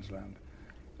No Man's Land.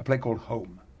 A play called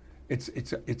Home.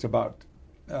 It's about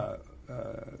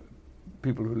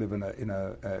people who live in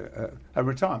a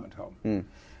retirement home,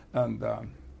 and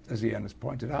as Ian has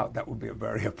pointed out, that would be a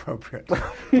very appropriate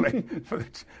play for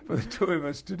the two of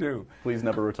us to do. Please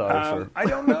never retire, sir. I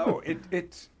don't know.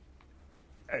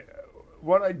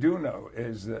 What I do know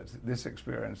is that this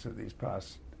experience of these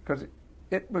past, because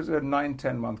it was a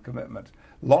 9-10 month commitment,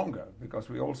 longer because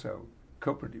we also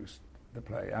co-produced the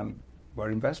play and were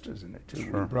investors in it too.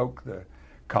 Sure. We broke the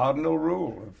cardinal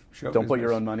rule of show Don't put business.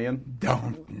 your own money in?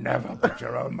 Don't never put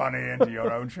your own money into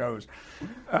your own shows.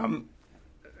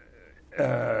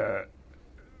 the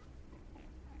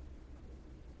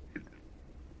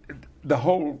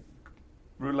whole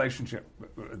relationship,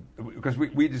 because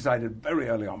we decided very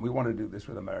early on we want to do this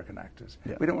with American actors.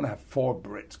 Yeah. We don't want to have 4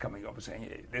 Brits coming up and saying,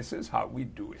 hey, this is how we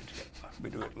do it. We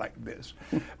do it like this.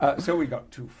 So we got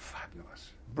 2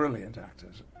 fabulous, brilliant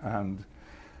actors. And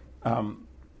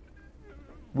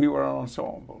we were an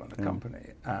ensemble in a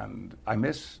company. And I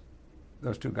miss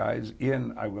those 2 guys.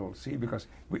 Ian, I will see, because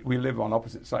we live on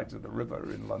opposite sides of the river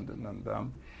in London. And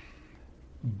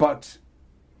but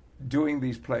doing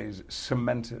these plays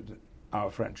cemented our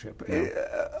friendship,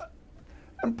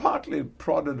 and partly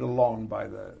prodded along by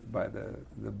the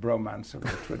bromance of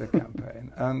the Twitter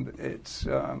campaign. And it's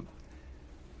a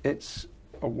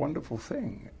wonderful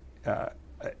thing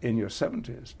in your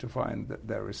 70s to find that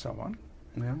there is someone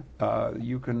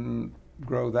you can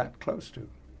grow that close to,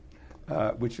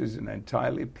 which is an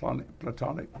entirely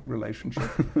platonic relationship.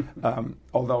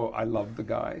 Although I love the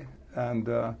guy,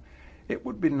 and it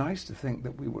would be nice to think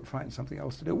that we would find something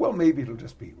else to do. Well, maybe it'll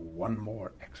just be one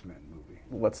more X-Men movie.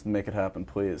 Let's make it happen,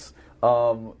 please.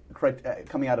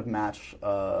 Coming out of Match,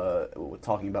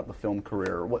 talking about the film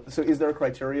career, so is there a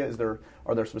criteria?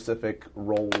 Are there specific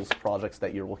roles, projects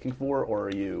that you're looking for, or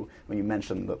are you, when you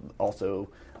mentioned that also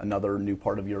another new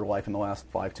part of your life in the last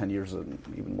 5-10 years, and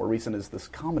even more recent, is this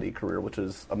comedy career, which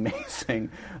is amazing.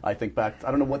 I think back.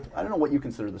 I don't know what you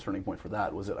consider the turning point for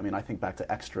that. Was it? I mean, I think back to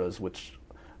Extras, which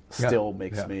still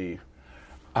makes me.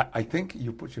 I think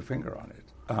you put your finger on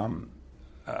it.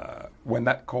 When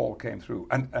that call came through,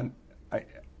 and I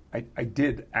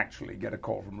did actually get a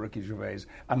call from Ricky Gervais,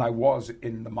 and I was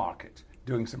in the market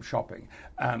doing some shopping,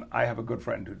 and I have a good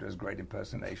friend who does great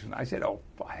impersonation. I said, "Oh,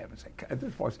 for heaven's sake,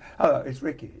 this voice! Hello, it's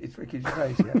Ricky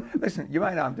Gervais here. Listen, you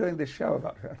might know I'm doing this show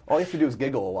about her." All you have to do is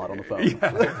giggle a lot on the phone.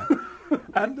 Yeah.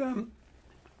 And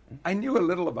I knew a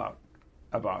little about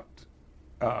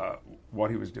what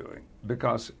he was doing,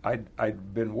 because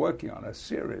I'd been working on a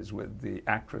series with the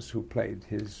actress who played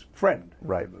his friend in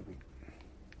the movie.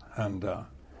 And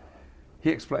he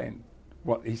explained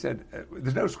what he said.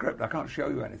 There's no script, I can't show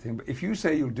you anything, but if you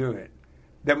say you'll do it,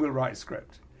 then we'll write a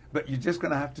script. But you're just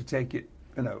going to have to take it,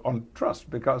 on trust,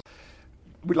 because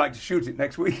we'd like to shoot it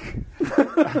next week.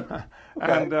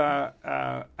 And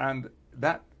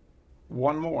that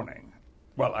one morning,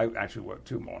 well, I actually worked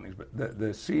 2 mornings, but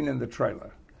the scene in the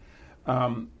trailer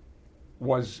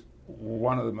was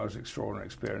one of the most extraordinary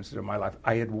experiences of my life.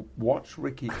 I had watched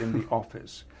Ricky in The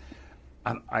Office,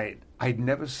 and I'd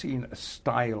never seen a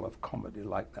style of comedy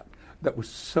like that was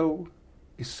so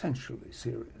essentially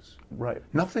serious. Right.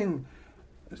 Nothing.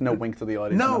 There's no wink to the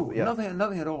audience. No,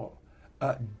 nothing at all.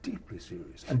 Deeply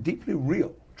serious and deeply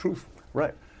real, truthful.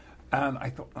 Right. And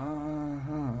I thought,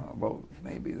 well,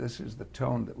 maybe this is the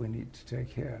tone that we need to take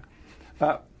here.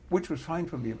 Which was fine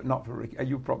for me, but not for Ricky.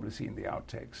 You've probably seen the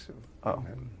outtakes.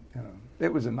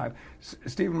 It was a night.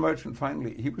 Stephen Merchant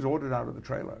finally, he was ordered out of the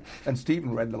trailer, and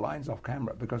Stephen read the lines off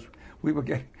camera because we were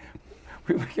getting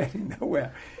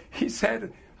nowhere. I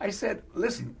said,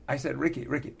 listen, Ricky,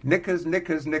 knickers.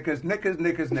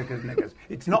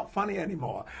 It's not funny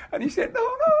anymore. And he said,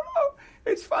 no,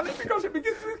 it's funny because it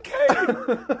begins with K.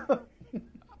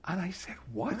 And I said,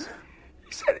 what?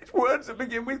 He said, it's words that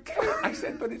begin with K. I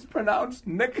said, but it's pronounced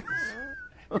knickers.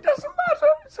 It doesn't matter.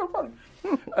 It's so funny.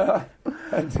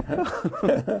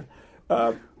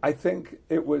 I think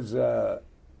it was,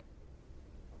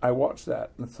 I watched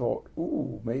that and thought,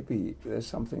 ooh, maybe there's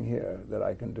something here that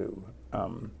I can do.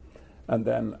 And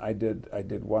then I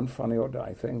did one Funny or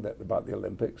Die thing about the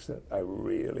Olympics that I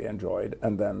really enjoyed.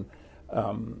 And then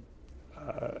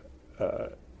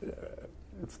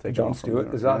Jon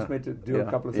Stewart has asked me to do a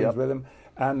couple of things with him.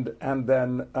 And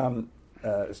then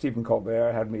Stephen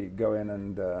Colbert had me go in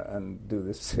and do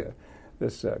this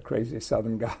crazy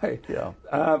Southern guy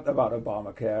about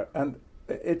Obamacare. And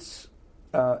it's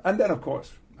and then, of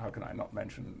course, how can I not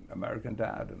mention American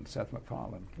Dad and Seth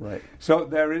MacFarlane? Right. So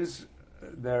there is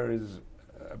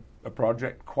a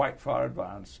project quite far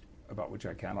advanced about which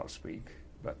I cannot speak,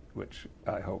 but which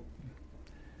I hope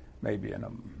maybe in a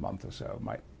month or so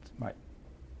might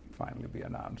finally be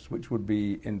announced, which would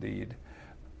be indeed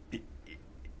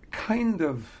kind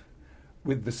of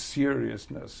with the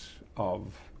seriousness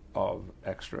of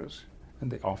Extras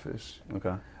and The Office,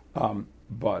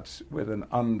 but with an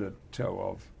undertow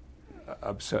of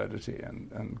absurdity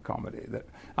and comedy that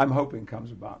I'm hoping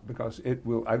comes about, because it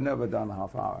will. I've never done a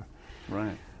half hour,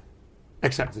 right?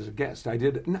 Except as a guest. I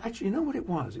did. No, actually, you know what it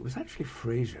was? It was actually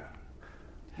Frasier.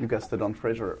 You guested on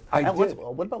Frasier. I did.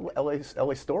 What about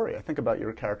LA Story? I think about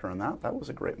your character in that. That was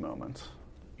a great moment.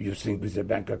 You think with a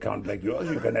bank account like yours,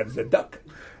 you can have the duck.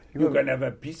 You can have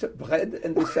a piece of bread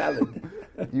and a salad.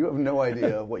 You have no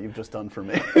idea what you've just done for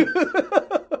me.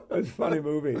 It was a funny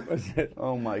movie, wasn't it?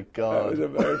 Oh my God. It was a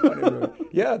very funny movie.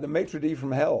 Yeah, the maitre d'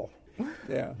 from hell.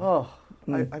 Yeah. Oh,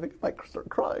 I think I might start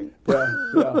crying.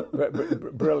 Yeah.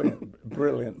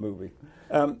 Brilliant movie.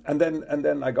 And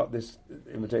then I got this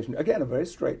invitation, again, a very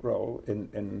straight role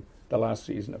in the last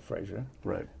season of Frasier.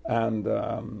 Right. And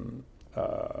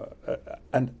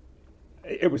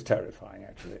it was terrifying,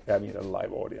 actually. I mean, a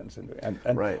live audience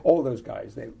and right. all those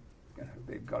guys, they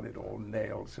got it all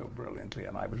nailed so brilliantly,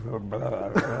 and I was.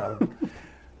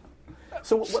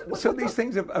 So these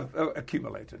things have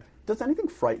accumulated. Does anything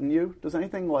frighten you? Does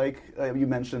anything like you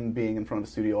mentioned being in front of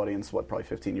a studio audience? Probably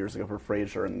 15 years ago for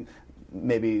Frasier, and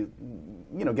maybe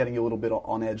getting you a little bit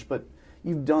on edge. But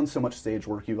you've done so much stage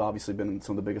work. You've obviously been in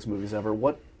some of the biggest movies ever.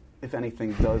 What, if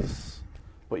anything, does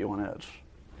put you on edge?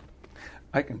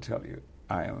 I can tell you,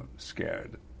 I am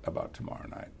scared about tomorrow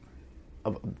night.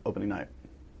 Of opening night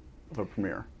of a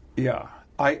premiere. Yeah,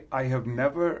 I've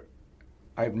never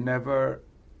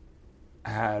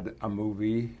had a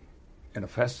movie in a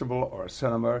festival or a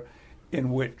cinema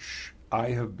in which I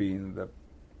have been the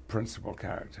principal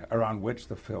character around which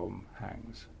the film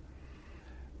hangs.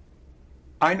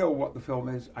 I know what the film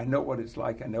is. I know what it's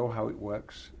like. I know how it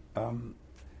works.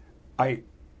 I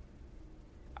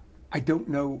don't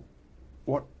know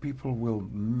what people will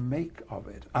make of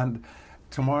it. And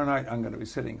tomorrow night I'm going to be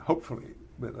sitting, hopefully,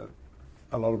 with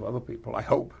a lot of other people, I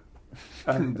hope.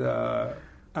 And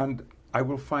I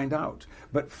will find out.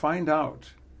 But find out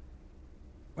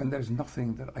when there's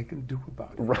nothing that I can do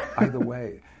about it, right. Either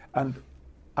way. And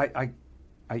I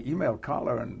emailed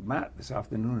Carla and Matt this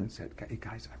afternoon and said, hey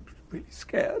guys, I'm really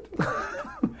scared.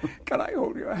 Can I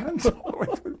hold your hands all the way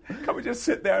through? Can we just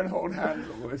sit there and hold hands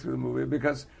all the way through the movie?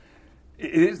 Because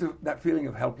it is that feeling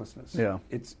of helplessness. Yeah.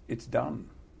 It's done.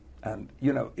 And,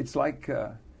 it's like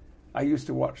I used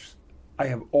to watch. I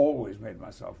have always made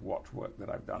myself watch work that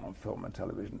I've done on film and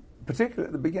television, particularly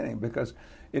at the beginning, because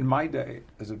in my day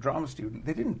as a drama student,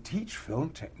 they didn't teach film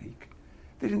technique.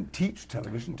 They didn't teach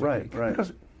television technique. Right.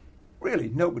 Because really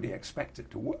nobody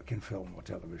expected to work in film or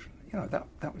television.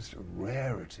 That was a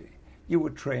rarity. You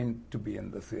were trained to be in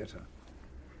the theater.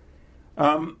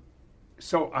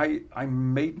 So I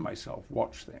made myself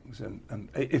watch things and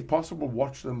if possible,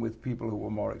 watch them with people who were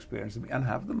more experienced than me and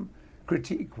have them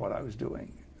critique what I was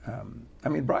doing.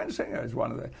 Bryan Singer is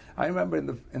one of the. I remember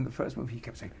in the first movie he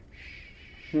kept saying,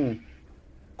 "Shh,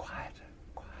 quiet.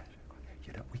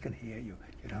 We can hear you.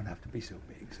 You don't have to be so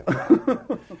big." So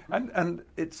and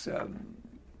it's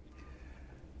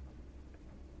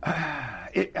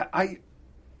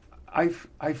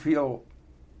I feel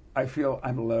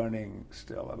I'm learning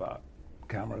still about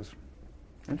cameras.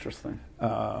 Interesting.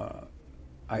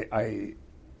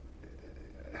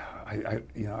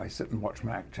 I sit and watch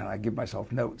Mac, and I give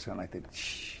myself notes, and I think,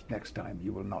 next time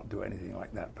you will not do anything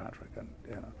like that, Patrick. And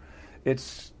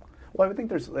it's. Well, I would think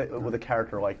there's with a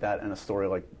character like that and a story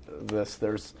like this,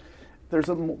 there's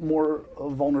a more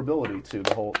vulnerability to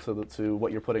the whole to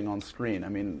what you're putting on screen. I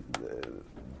mean,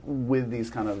 with these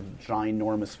kind of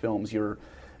ginormous films,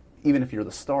 even if you're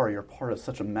the star, you're part of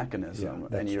such a mechanism,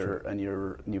 and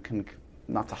you can.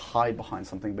 Not to hide behind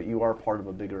something, but you are part of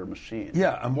a bigger machine.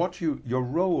 Yeah, and your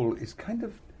role is kind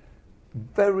of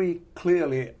very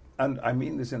clearly, and I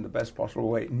mean this in the best possible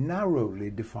way, narrowly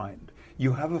defined.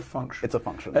 You have a function. It's a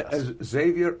function. Yes. As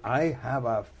Xavier, I have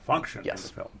a function yes. in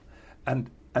the film,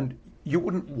 and you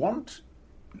wouldn't want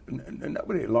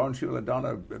nobody, Lawrence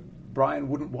Yuladonna, Brian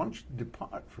wouldn't want you to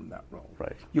depart from that role.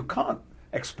 Right. You can't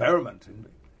experiment.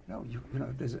 There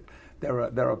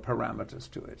are parameters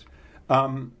to it.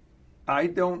 I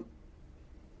don't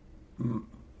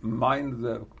mind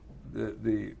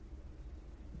the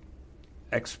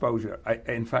exposure.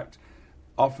 In fact,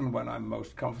 often when I'm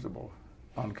most comfortable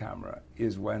on camera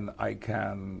is when I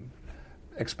can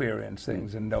experience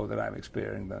things and know that I'm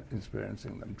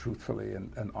experiencing them truthfully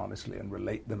and honestly and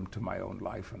relate them to my own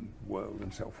life and world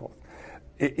and so forth.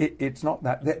 It's not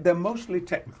that. They're mostly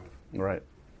technical. Right.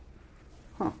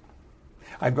 Huh.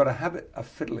 I've got a habit of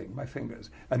fiddling my fingers,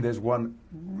 and there's one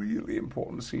really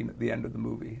important scene at the end of the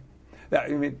movie.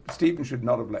 Stephen should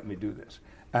not have let me do this.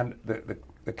 And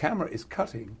the camera is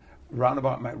cutting round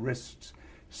about my wrists,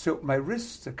 so my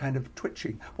wrists are kind of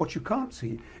twitching. What you can't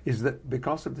see is that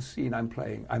because of the scene I'm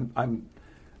playing, I'm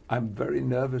very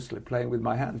nervously playing with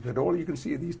my hands, but all you can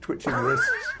see are these twitching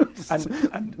wrists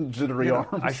and jittery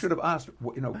arms. I should have asked,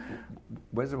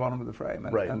 where's the bottom of the frame?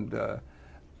 Right.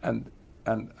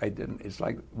 And I didn't. It's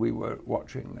like we were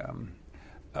watching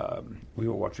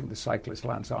the cyclist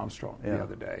Lance Armstrong the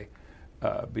other day,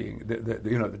 being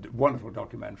the wonderful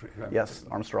documentary. Yes,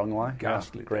 Armstrong Lie.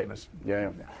 Ghastly. Great. Dennis.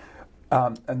 Yeah.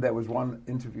 And there was one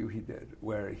interview he did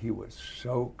where he was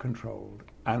so controlled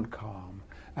and calm,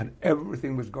 and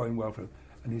everything was going well for him,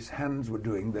 and his hands were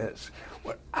doing this,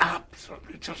 were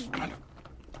absolutely just kind of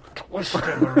twisting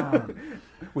around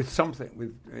with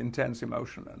intense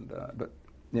emotion, and but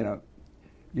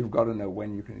you've got to know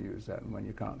when you can use that and when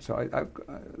you can't. So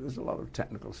there's a lot of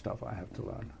technical stuff I have to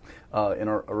learn. In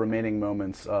our remaining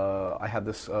moments, I had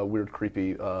this weird,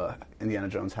 creepy Indiana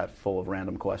Jones hat full of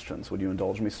random questions. Would you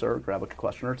indulge me, sir? Grab a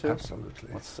question or two? Absolutely.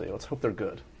 Let's see. Let's hope they're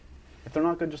good. If they're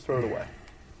not good, just throw it away.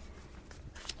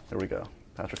 There we go.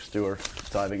 Patrick Stewart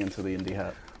diving into the Indy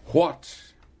hat. What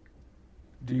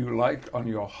do you like on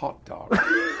your hot dog?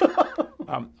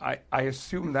 I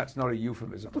assume that's not a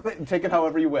euphemism. Take it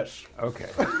however you wish. Okay.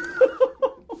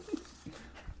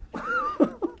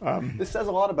 This says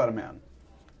a lot about a man.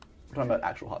 We're talking about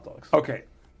actual hot dogs. Okay.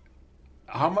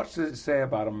 How much does it say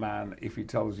about a man if he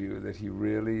tells you that he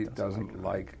really doesn't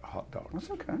like hot dogs?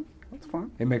 That's okay. That's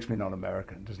fine. It makes me not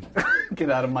American, doesn't it? Get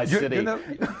out of my city.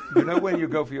 You know when you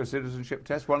go for your citizenship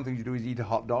test, one of the things you do is eat a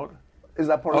hot dog? Is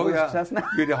that part of the test now?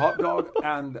 You eat a hot dog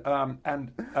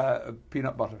and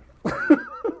peanut butter.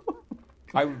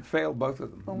 I failed both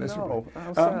of them. Oh, miserably. no.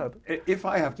 How sad. If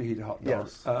I have to eat a hot dog,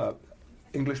 Yes.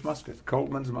 English mustard,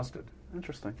 Coleman's mustard.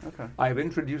 Interesting. Okay. I have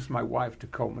introduced my wife to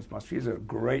Coleman's mustard. She's a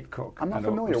great cook. I'm not and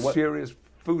familiar. A serious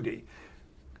foodie.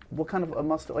 What kind of a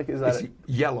mustard? Like, is that? It's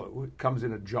yellow. It comes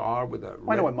in a jar with a.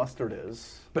 I know what mustard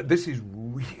is. But this is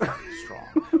really strong,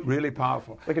 really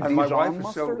powerful. Like a and my wife Dijon is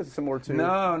mustard? Is it similar to?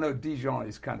 No, Dijon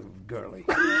is kind of girly.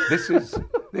 This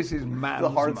is man's The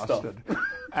hard mustard. stuff.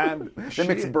 And They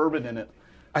mix bourbon in it.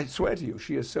 I swear to you,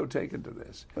 she is so taken to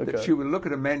this that Okay. she will look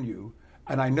at a menu,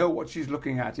 and I know what she's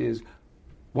looking at is,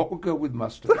 what would go with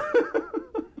mustard?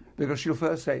 Because she'll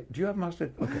first say, do you have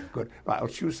mustard? Okay, good. Right, I'll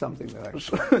choose something that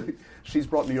actually... She's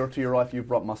brought New York to your life. You've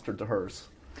brought mustard to hers.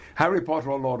 Harry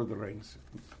Potter or Lord of the Rings?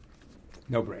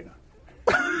 No brainer.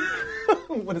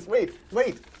 Wait.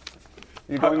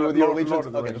 You're going with your allegiance? Lord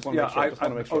of the Okay, Rings. just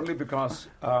want to make sure. Only because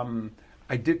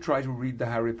I did try to read the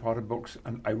Harry Potter books,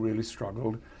 and I really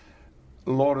struggled.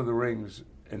 Lord of the Rings,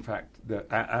 in fact,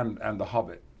 and The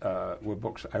Hobbit were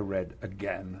books I read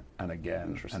again and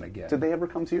again and again. Did they ever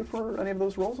come to you for any of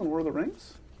those roles in Lord of the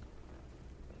Rings?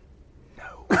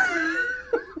 No.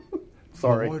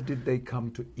 Sorry. Nor did they come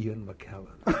to Ian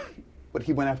McKellen. But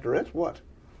he went after it? What?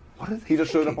 What are they He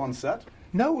just showed up thinking? on set?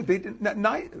 No, they didn't.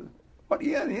 But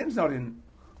Ian's not in.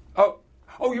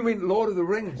 Oh, you mean Lord of the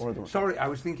Rings? Lord of the Rings. Sorry, I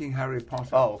was thinking Harry Potter.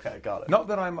 Oh, okay, got it. Not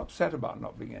that I'm upset about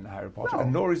not being in Harry Potter, No.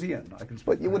 and nor is Ian. I can speak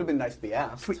But for it would have him. been nice to be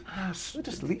asked. We asked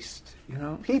at least,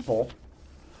 People.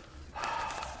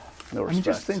 No I mean, respect.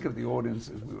 just think of the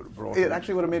audiences we would have brought. It in.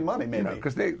 actually would have made money, maybe.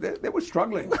 Because they were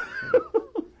struggling.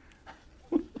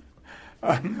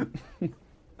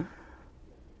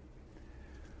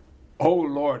 Oh,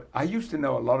 Lord. I used to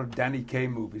know a lot of Danny Kaye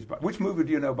movies. But which movie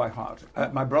do you know by heart?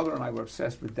 My brother and I were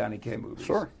obsessed with Danny Kaye movies.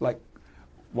 Sure. Like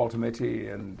Walter Mitty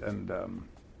and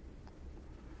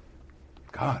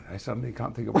God, I suddenly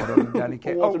can't think of what other Danny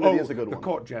Kaye. Walter Mitty is a good The one.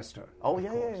 Court Jester. Oh, of yeah.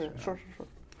 course, Sure.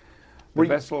 The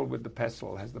vessel with the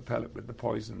pestle has the pellet with the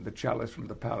poison. The chalice from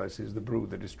the palace is the brew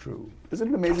that is true. Isn't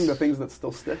it amazing the things that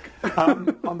still stick? On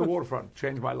the waterfront,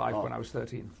 changed my life when I was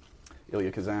 13.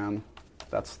 Ilya Kazan.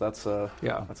 That's a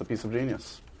piece of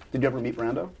genius. Did you ever meet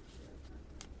Brando?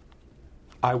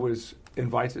 I was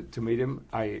invited to meet him.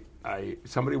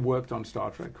 Somebody worked on Star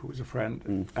Trek who was a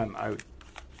friend, and I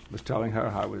was telling her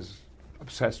how I was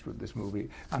obsessed with this movie,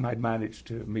 and I'd managed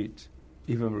to meet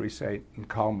Eva Marie Saint and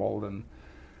Carl Malden,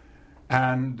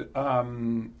 and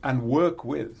work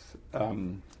with.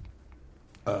 Come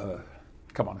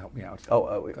on, help me out.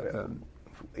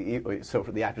 So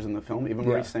for the actors in the film, Eva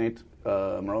Marie Saint,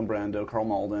 Marlon Brando, Carl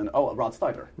Malden. Oh, Rod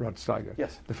Steiger. Rod Steiger.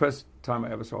 Yes. The first time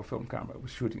I ever saw a film camera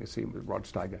was shooting a scene with Rod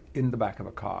Steiger in the back of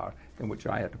a car in which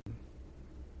I had to.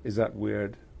 Is that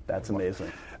weird? That's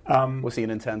amazing. Was he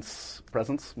an intense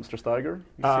presence, Mr. Steiger?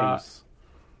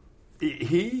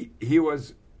 He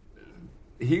was.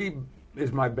 He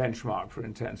is my benchmark for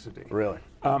intensity. Really?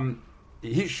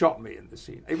 He shot me in the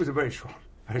scene. It was a very short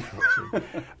scene.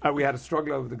 We had a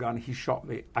struggle over the gun. He shot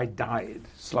me. I died,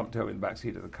 slumped over in the back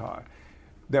seat of the car.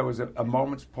 There was a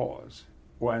moment's pause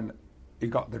when he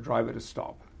got the driver to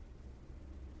stop.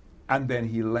 And then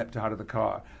he leapt out of the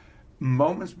car.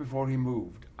 Moments before he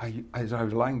moved, as I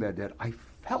was lying there dead, I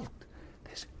felt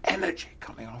this energy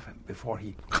coming off him before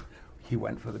he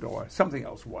went for the door. Something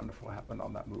else wonderful happened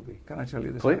on that movie. Can I tell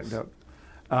you this Please. anecdote?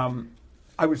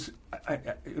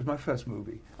 It was my first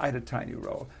movie. I had a tiny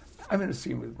role. I'm in a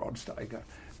scene with Rod Steiger.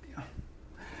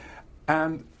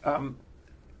 And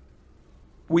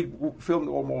we filmed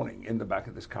all morning in the back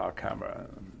of this car camera.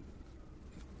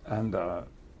 And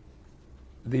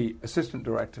the assistant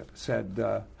director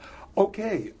said,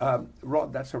 okay,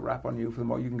 Rod, that's a wrap on you for the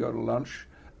morning. You can go to lunch,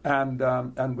 and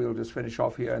we'll just finish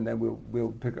off here, and then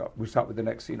we'll pick up. We'll start with the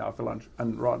next scene after lunch.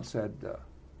 And Rod said,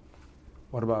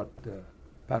 what about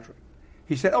Patrick?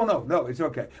 He said, oh, no, it's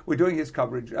okay. We're doing his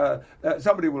coverage.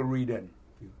 Somebody will read in.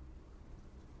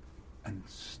 And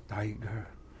Steiger,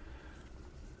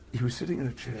 he was sitting in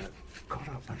a chair, got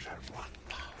up and said, what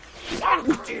the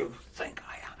fuck do you think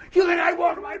I am? You think I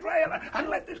walk my trailer and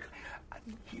let this guy...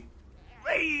 And he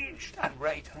raged. And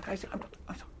I said, I'm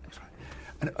sorry.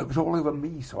 And it was all over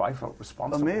me, so I felt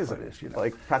responsible for this. You know?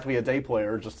 Like practically a day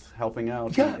player just helping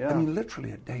out. Yeah, I mean,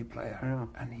 literally a day player. Yeah.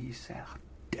 And he said, how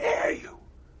dare you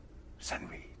send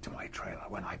me to my trailer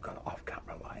when I've got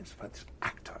off-camera lines for this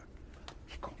actor.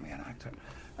 He called me an actor.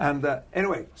 And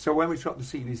anyway, so when we shot the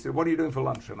scene, he said, what are you doing for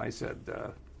lunch? And I said,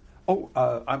 I'm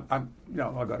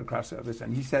I've got a craft service.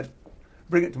 And he said,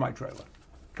 bring it to my trailer.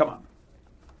 Come on.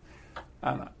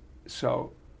 And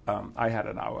so I had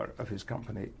an hour of his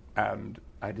company, and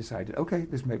I decided, okay,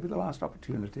 this may be the last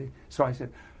opportunity. So I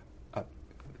said,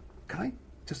 can I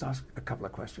just ask a couple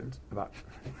of questions about...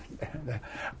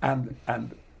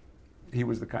 and he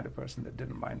was the kind of person that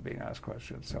didn't mind being asked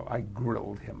questions. So I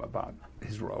grilled him about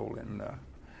his role in...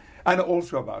 and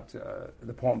also about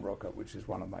The Pawnbroker, which is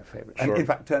one of my favorites. Sure. And in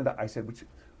fact, turned out, I said,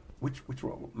 which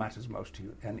role matters most to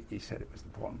you? And he said it was The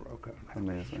Pawnbroker.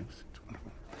 Amazing. It's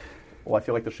wonderful. Well, I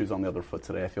feel like the shoe's on the other foot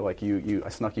today. I feel like I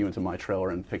snuck you into my trailer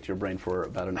and picked your brain for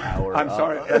about an hour. I'm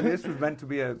sorry. This was meant to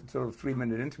be a sort of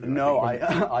 3-minute interview. No,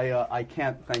 I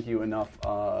can't thank you enough.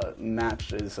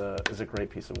 Match is a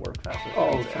great piece of work, Patrick.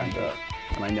 Oh, thank you.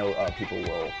 And I know people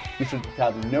will. You should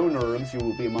have no nerves. You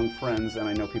will be among friends, and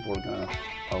I know people are going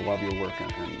to love your work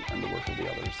and the work of the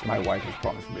others. My wife has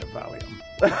promised me a Valium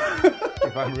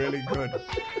if I'm really good.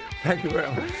 Thank you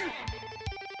very much.